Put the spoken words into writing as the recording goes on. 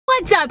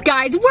What's up,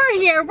 guys? We're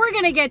here. We're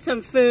gonna get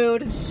some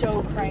food. I'm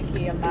so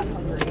cranky. I'm not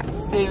hungry.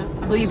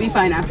 Same. Will you be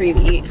fine after you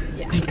eat?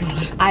 Yeah. Thank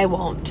God. I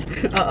won't.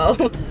 Uh-oh.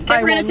 Okay,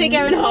 we're gonna take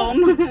Erin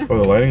home. Oh,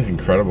 the lighting's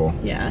incredible.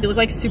 Yeah. You look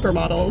like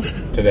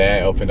supermodels. Today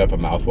I opened up a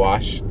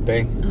mouthwash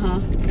thing,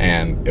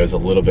 and it was a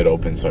little bit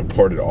open, so I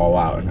poured it all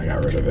out and I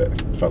got rid of it.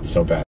 It felt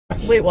so bad.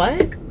 Wait,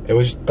 what? It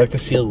was like the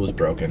seal was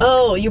broken.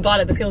 Oh, you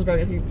bought it. The seal was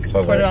broken. You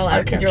So poured it all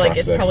out because you're like,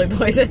 it's probably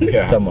poison.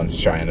 Yeah. Someone's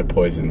trying to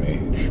poison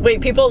me.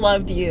 Wait, people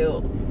loved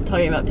you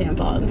talking about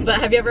tampons. But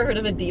have you ever heard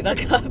of a Diva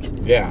Cup?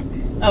 Yeah.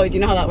 Oh, do you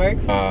know how that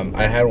works?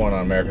 I had one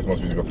on America's Most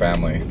Musical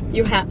Family.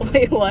 You have?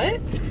 Wait, what?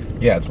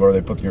 Yeah, it's where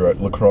they put your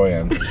LaCroix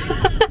in.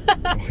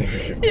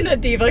 In a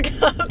Diva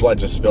Cup. Blood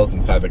just spills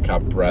inside the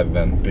cup rather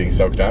than being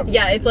soaked up.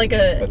 Yeah, it's like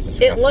a. That's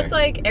disgusting. It looks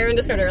like Erin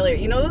described earlier.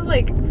 You know those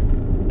like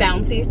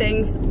bouncy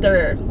things?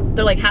 They're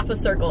like half a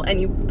circle,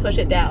 and you push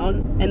it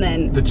down, and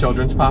then the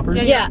children's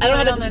poppers. Yeah, I don't know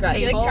how to describe.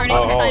 You like turn it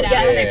Oh, inside out.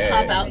 Yeah, and they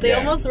pop out. They yeah.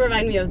 almost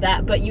remind me of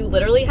that, but you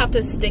literally have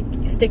to stick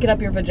it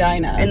up your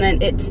vagina, and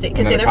then it can stay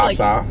there for like.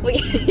 Well,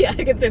 yeah,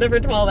 it can stay there for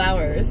 12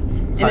 hours,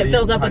 and it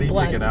fills up with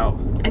blood. How do you take it out?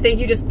 I think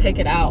you just pick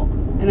it out,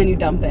 and then you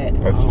dump it.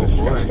 That's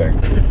disgusting.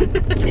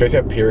 It's crazy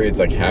how periods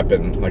like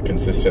happen like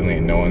consistently,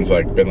 and no one's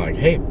like been like,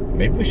 hey,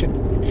 maybe we should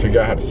figure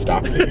out how to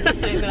stop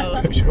these. I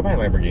know. We should go buy a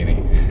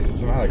Lamborghini. This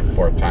is my like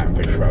 4th time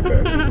thinking about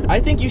this. I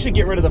think you should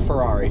get rid of the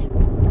Ferrari.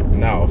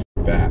 No,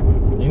 f that.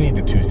 You need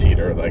the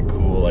 2-seater, like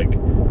cool, like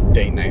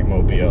date night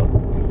mobile.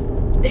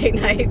 Date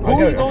night. Who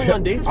are you going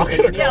on dates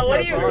with? Yeah,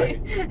 what do you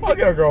mean? I'll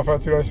get a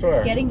girlfriend too, I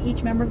swear. Getting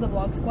each member of the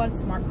vlog squad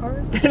smart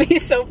cars. That'd be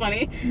so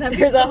funny.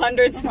 There's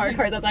 100 smart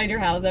cars outside your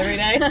house every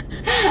day.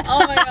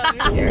 Oh my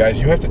God. Guys,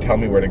 you have to tell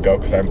me where to go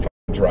because I'm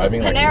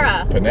driving like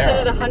Panera. Panera. I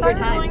said it 100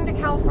 times. Going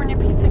to California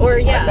Pizza. Or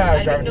yeah, I thought I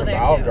was I'd driving go to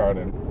there Olive too.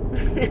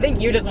 Garden. I think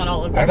you just want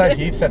Olive I Garden. thought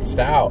he said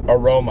Stout.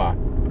 Aroma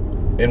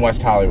in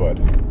West Hollywood.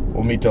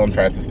 We'll meet Dylan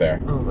Francis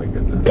there. Oh my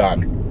goodness.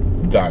 Done.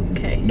 Done.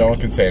 Okay. No one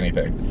can say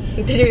anything.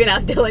 Did you even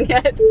ask Dylan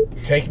yet?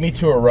 Take me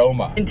to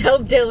Aroma. And tell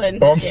Dylan.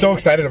 Oh, I'm so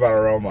excited about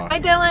Aroma. Hi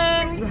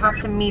Dylan! You have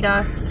to meet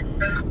us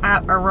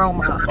at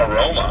Aroma.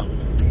 Aroma?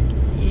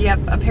 Yep,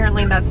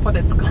 apparently that's what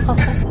it's called.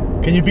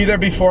 Can you be there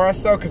before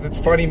us though? Because it's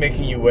funny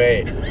making you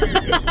wait. You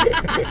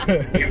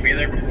can be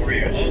there before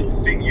you. Oh,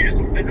 see, this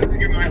is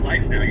my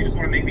life now. You just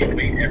want to make me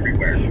wait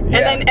everywhere.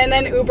 Yeah. And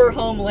then Uber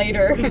home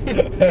later.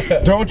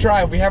 Don't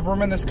drive. We have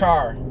room in this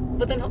car.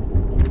 But then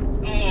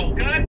Oh,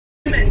 god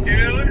damn it,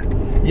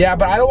 dude. Yeah,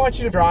 but I don't want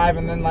you to drive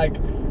and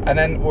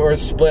then we're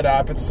split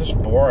up. It's just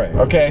boring.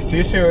 Okay, see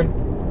you soon.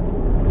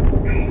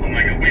 Oh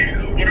my god, wait,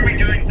 what are we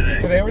doing today?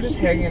 Today we're just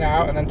hanging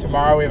out, and then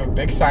tomorrow we have a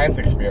big science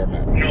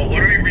experiment. No,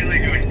 what are we really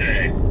doing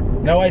today?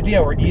 No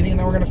idea. We're eating and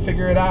then we're gonna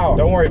figure it out.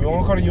 Don't worry, we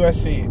won't go to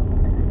USC.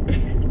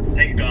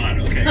 Thank God,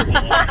 okay, cool.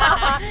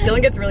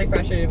 Dylan gets really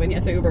frustrated when he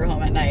has to Uber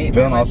home at night.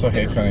 Dylan also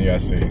hates going to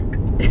USC.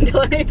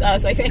 Dylan hates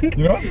us, I think.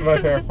 You know what's my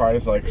favorite part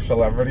is like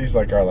celebrities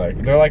like are like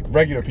they're like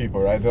regular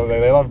people, right?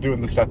 They love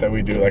doing the stuff that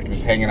we do, like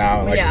just hanging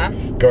out and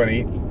like going to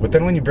eat. But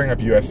then when you bring up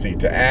USC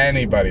to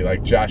anybody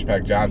like Josh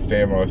Peck, John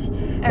Stamos,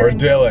 or Erin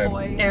Dylan,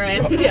 Gilfoy.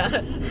 Erin,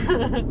 yeah.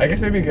 I guess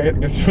maybe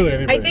it's really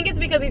anybody. I think it's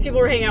because these people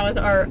we're hanging out with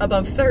are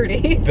above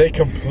 30. They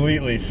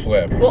completely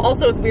flip. Well,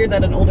 also it's weird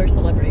that an older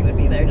celebrity would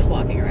be there just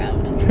walking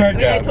around. I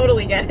mean, I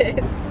totally get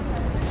it.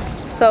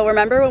 So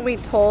remember when we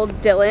told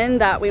Dylan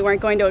that we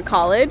weren't going to a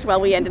college? Well,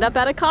 we ended up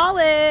at a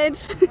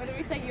college. What did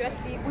we say,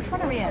 USC? Which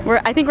one are we in?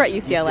 I think we're at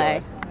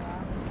UCLA.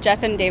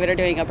 Jeff and David are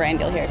doing a brand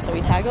deal here, so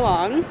we tag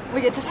along. We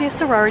get to see a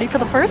sorority for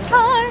the first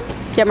time.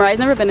 Yeah, Mariah's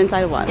never been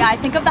inside of one. Yeah, I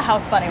think of the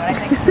house bunny when I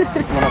think of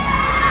sorority.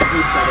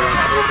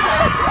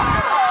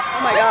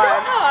 Oh my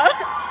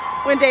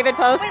God. When David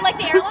posts. Wait, like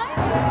the airline?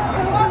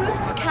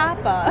 It's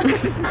Kappa. I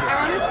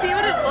want to see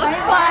what it looks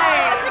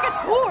like. It's like a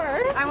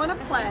tour. I want to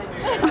pledge.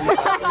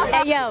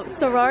 Hey yo,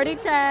 sorority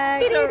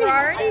check.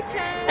 Sorority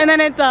check. And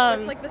then it's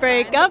like the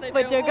break signs up that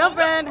they with do. your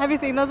girlfriend. Have you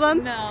seen those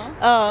ones? No.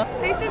 Oh.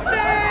 Hey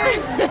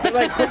sisters.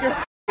 Like, put your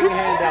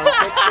hand down.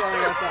 Quit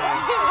throwing us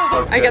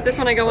out. I get this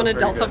when I go on a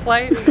Delta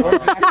flight.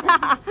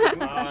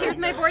 Here's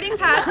my boarding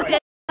pass.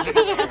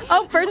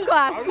 Oh, first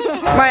class.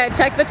 Mariah,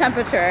 check the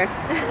temperature.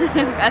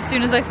 As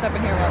soon as I step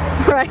in here,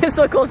 Mariah's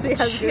so cool. She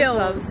has chills.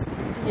 goosebumps.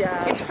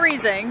 Yeah. It's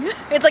freezing.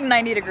 It's like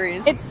 90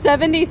 degrees. It's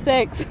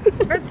 76.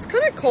 It's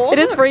kind of cold. It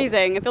is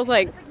freezing. It feels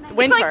like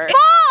winter. It's like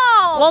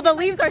fall! Well, the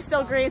leaves are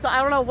still green, so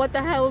I don't know what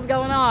the hell is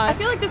going on. I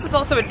feel like this is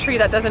also a tree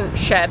that doesn't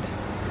shed.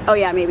 Oh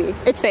yeah, maybe.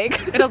 It's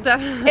fake. It'll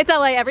definitely. It's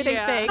LA,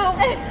 everything's fake.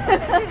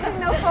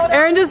 No photo.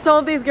 Erin just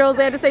told these girls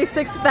they had to stay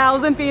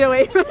 6,000 feet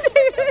away from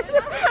David.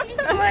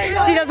 Oh my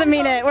God. She doesn't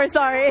mean it, we're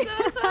sorry.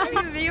 I'm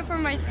a video for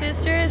my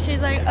sister.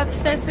 She's like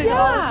obsessed with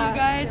all of you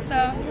guys,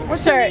 so.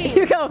 What's sure,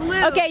 you go,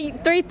 okay,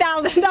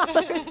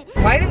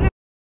 $3,000. Why does this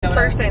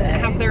person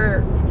have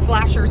their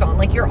flashers on?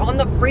 Like, you're on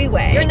the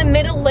freeway. You're in the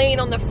middle lane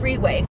on the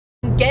freeway.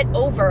 Get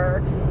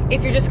over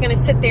if you're just gonna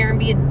sit there and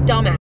be a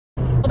dumbass.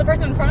 Well, the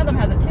person in front of them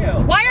has it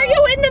too. Why are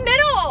you in the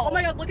middle? Oh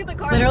my God, look at the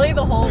car. Literally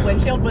the whole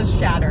windshield was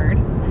shattered.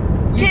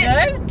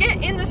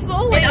 Get in the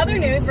slow lane. In other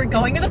news, we're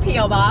going to the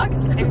P.O. box.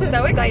 I'm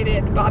so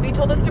excited. Bobby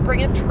told us to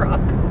bring a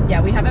truck.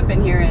 Yeah, we haven't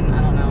been here in,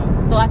 I don't know.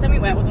 The last time we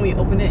went was when we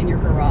opened it in your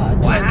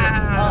garage.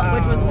 Wow.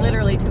 Which was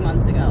literally 2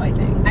 months ago, I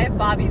think. I have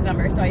Bobby's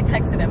number, so I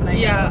texted him and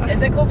I go,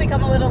 is it cool if we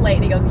come a little late?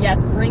 And he goes,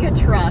 yes, bring a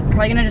truck.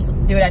 We're gonna just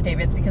do it at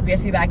David's because we have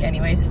to be back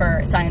anyways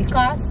for science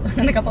class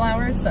in a couple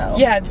hours, so.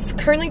 Yeah, it's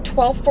currently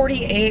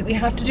 12:48. We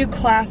have to do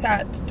class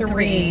at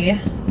 3.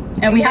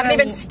 And we haven't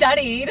even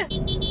studied.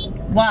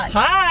 What?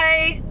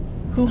 Hi.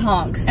 Who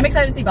honks? I'm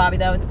excited to see Bobby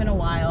though. It's been a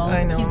while.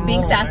 I know. He's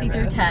being sassy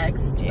through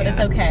text, but it's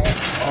okay.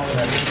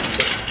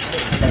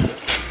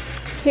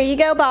 Here you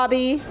go,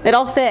 Bobby.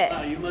 It'll fit.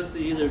 You must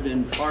have either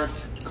been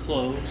parked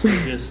close or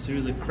just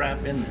threw the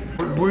crap in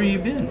there. Where you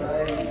been?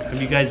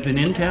 Have you guys been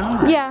in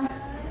town? Yeah,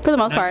 for the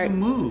most Now part. You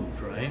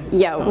moved, right?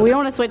 Yeah, we don't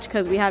want to switch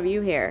because we have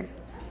you here.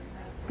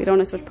 We don't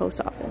want to switch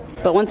post office.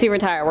 But once you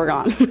retire, we're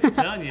gone. I'm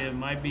telling you, it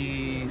might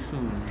be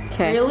soon.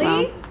 Okay.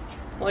 Really?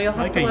 Well, you'll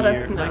have Like to a let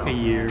year. us know. Like a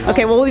year.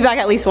 Okay, well, we'll be back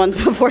at least once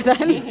before then.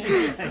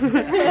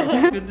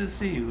 Good to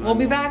see you. We'll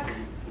be back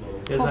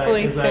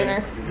hopefully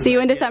sooner. See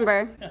you in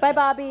December. Bye,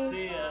 Bobby.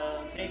 See ya.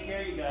 Take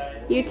care, you guys.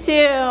 You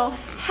too.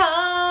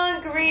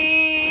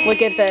 Hungry.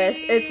 Look at this.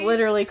 It's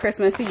literally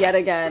Christmas yet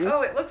again.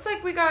 Oh, it looks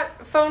like we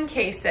got phone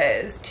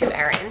cases to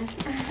Erin.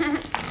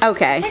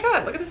 Okay. Oh my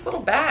god, look at this little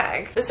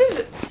bag.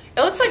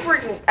 It looks like we're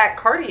at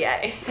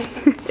Cartier.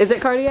 Is it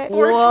Cartier? 420,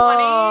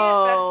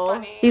 Whoa. that's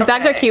funny. These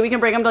bags are Okay. cute. We can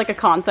bring them to like a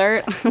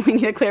concert. We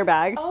need a clear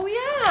bag. Oh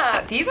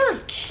yeah, these are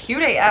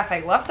cute AF. I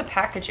love the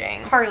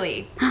packaging.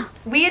 Carly,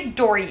 we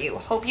adore you.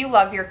 Hope you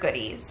love your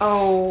goodies.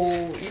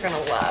 Oh, you're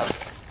gonna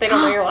love. They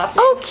don't know your last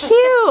name. Oh,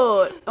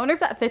 cute. I wonder if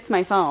that fits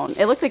my phone.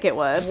 It looks like it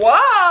would.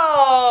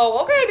 Whoa,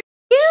 okay.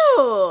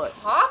 Cute.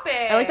 Pop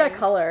it. I like that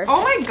color.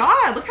 Oh my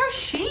god, look how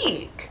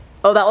chic.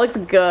 Oh, that looks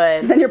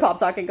good. Then your pop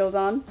socket goes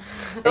on.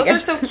 Those are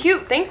so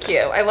cute. Thank you.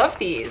 I love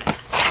these.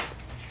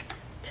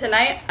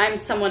 Tonight, I'm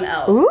someone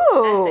else.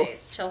 Ooh.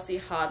 Essays, Chelsea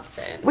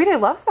Hodson. Wait, I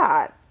love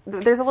that.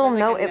 There's a little There's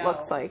note, like a it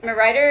looks like. I'm a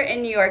writer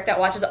in New York that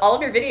watches all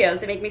of your videos.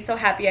 They make me so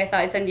happy. I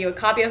thought I'd send you a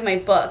copy of my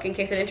book in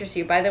case it interests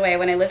you. By the way,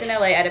 when I lived in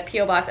LA, I had a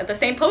P.O. box at the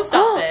same post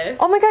office.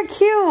 Oh my god,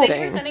 cute.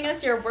 Thank you for sending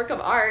us your work of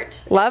art.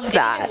 Love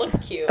that. It looks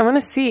cute. I want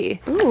to see.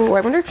 Ooh,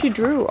 I wonder if you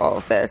drew all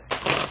of this.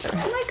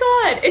 Oh my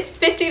god, it's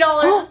 $50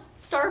 at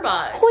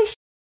Starbucks. Holy shit.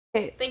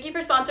 Thank you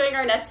for sponsoring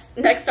our next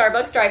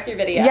Starbucks drive-thru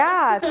video.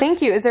 Yeah,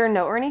 thank you. Is there a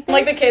note or anything?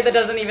 Like the kid that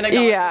doesn't even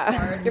acknowledge Yeah. the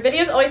card. Your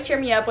videos always cheer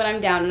me up when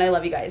I'm down, and I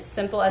love you guys.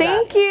 Simple as that.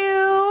 Thank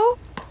you.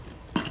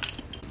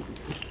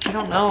 I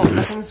don't know.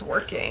 Nothing's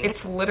working.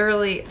 It's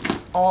literally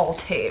all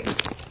tape.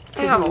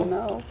 Ow. Oh,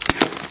 no.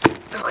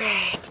 Okay.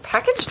 It's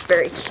packaged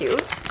very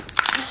cute.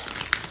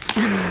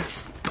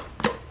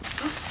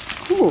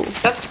 Ooh.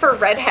 Just for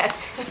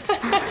redheads.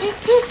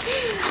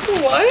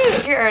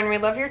 What? Dear Erin, we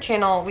love your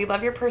channel. We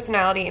love your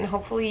personality, and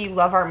hopefully you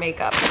love our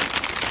makeup.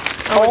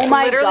 Oh it's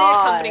my literally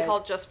god. a company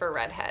called Just for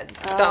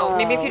Redheads. So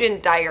maybe if you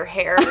didn't dye your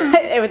hair.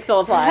 It would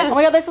still apply. Oh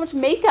my god, there's so much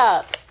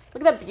makeup.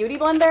 Look at that beauty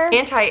blender.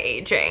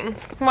 Anti-aging.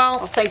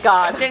 Well, Thank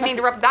god. didn't need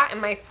to rub that in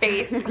my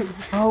face.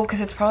 Oh, because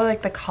it's probably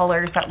like the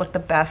colors that look the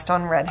best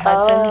on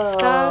redheads and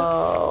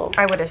stuff.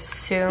 I would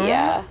assume.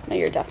 Yeah, no,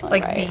 you're definitely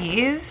Like right.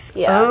 these?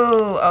 Yeah.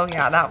 Oh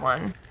yeah, that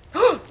one.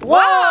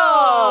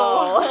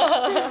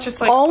 Whoa! Just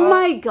like, Oh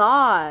my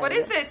god. What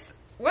is this?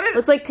 What is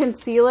Looks like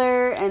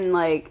concealer and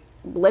like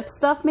lip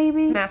stuff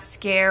maybe.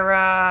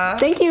 mascara?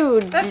 Thank you.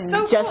 That's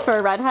so Just cool.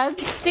 for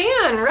redheads.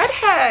 Stan,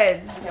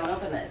 redheads. Okay, I want to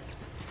open this.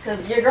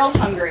 Because your girl's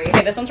hungry.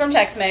 Okay, this one's from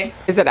Chex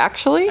Mix. Is it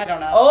actually? I don't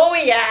know. Oh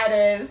yeah,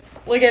 it is.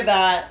 Look at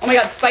that. Oh my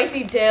god,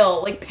 spicy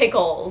dill, like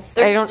pickles.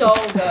 They're so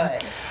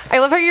good. I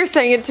love how you're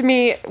saying it to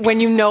me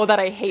when you know that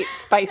I hate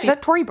spicy. Is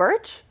that Tory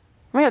Burch?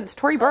 Oh my god, it's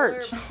Tory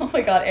Burch. Oh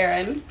my god,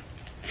 Erin.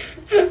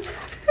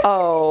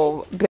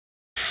 Oh,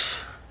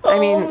 I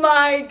mean, oh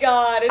my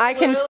god. I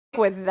can f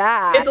with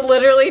that. It's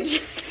literally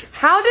Chex.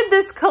 How did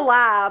this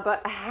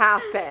collab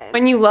happen?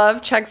 When you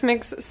love Chex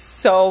Mix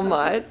so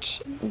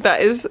much,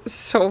 that is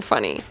so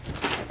funny.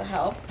 What the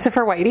hell? Is it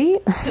for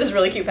Whitey? This is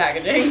really cute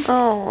packaging.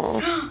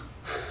 Oh.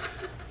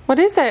 What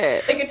is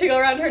it? Like it to go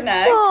around her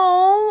neck.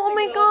 Oh, Like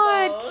my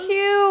god, bows.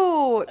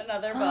 cute.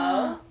 Another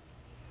bow.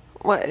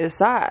 What is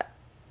that?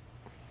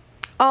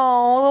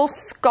 Oh, a little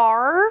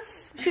scarf.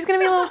 She's gonna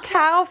be a little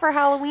cow for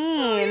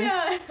Halloween.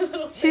 Yeah.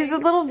 She's a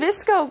little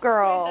Visco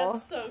girl.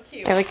 That's so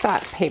cute. I like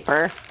that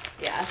paper.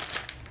 Yeah.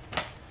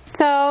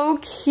 So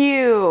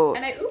cute.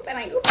 And I oop and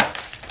I oop.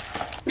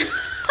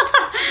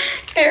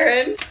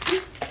 Erin,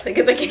 look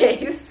at the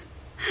case.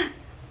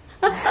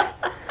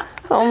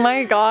 Oh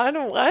my god,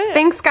 what?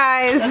 Thanks,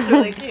 guys. That's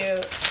really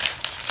cute.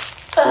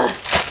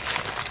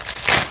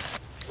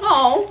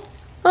 Oh.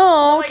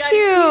 Oh, my God,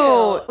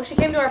 cute. Oh, she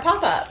came to our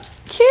pop-up.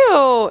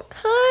 Cute.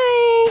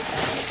 Hi.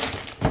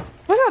 Oh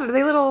my god, are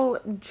they little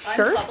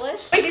shirts?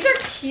 Unpublished. Wait, these are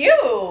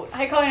cute.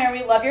 Hi, Colin, Erin.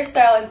 We love your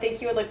style and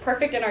think you would look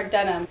perfect in our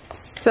denim.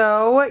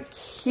 So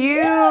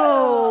cute.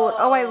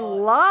 Oh, I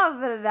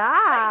love that.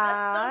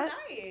 That's so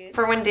nice.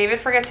 For when David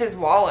forgets his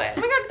wallet.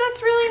 Oh my god,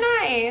 that's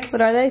really nice.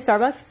 What are they?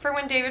 Starbucks? For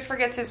when David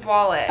forgets his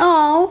wallet.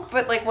 Oh.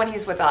 But like when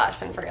he's with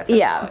us and forgets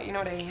his wallet, you know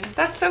what I mean?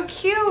 That's so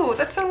cute.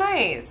 That's so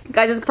nice.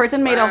 Guys, this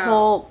person made a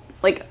whole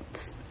like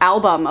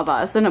album of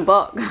us in a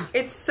book.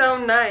 It's so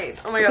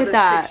nice. Oh my god,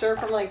 this picture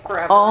from like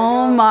forever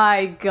Oh ago.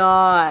 my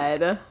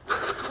god.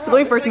 When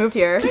we first moved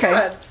here. Okay.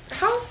 God,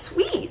 how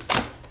sweet.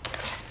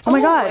 Oh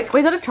my god. Wait,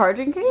 is that a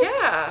charging case?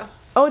 Yeah.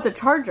 Oh, it's a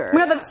charger. Oh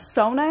my god, that's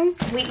so nice.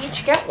 We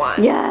each get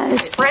one.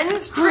 Yes.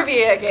 Friends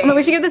trivia game. Oh,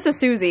 we should give this to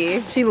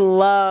Susie. She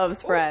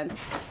loves Friends.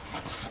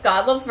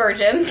 God loves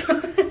virgins.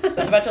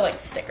 There's a bunch of like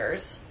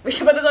stickers. We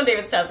should put this on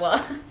David's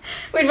Tesla.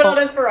 We should put it on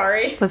his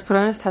Ferrari. Let's put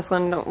on his Tesla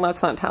and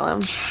let's not tell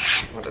him.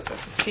 What is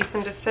this? A cease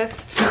and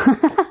desist?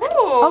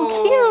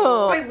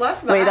 Oh, cute. I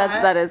love that. Wait,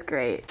 that is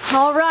great.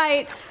 All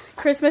right.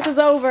 Christmas is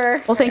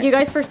over. Well, thank you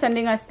guys for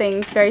sending us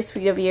things. Very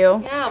sweet of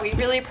you. Yeah, we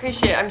really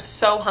appreciate it. I'm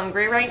so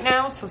hungry right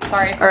now, so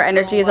sorry if our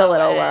energy is a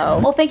little low.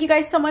 Well, thank you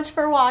guys so much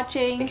for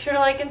watching. Make sure to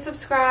like and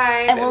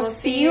subscribe. And we'll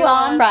see you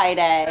on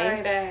Friday.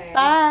 Friday.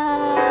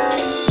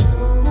 Bye.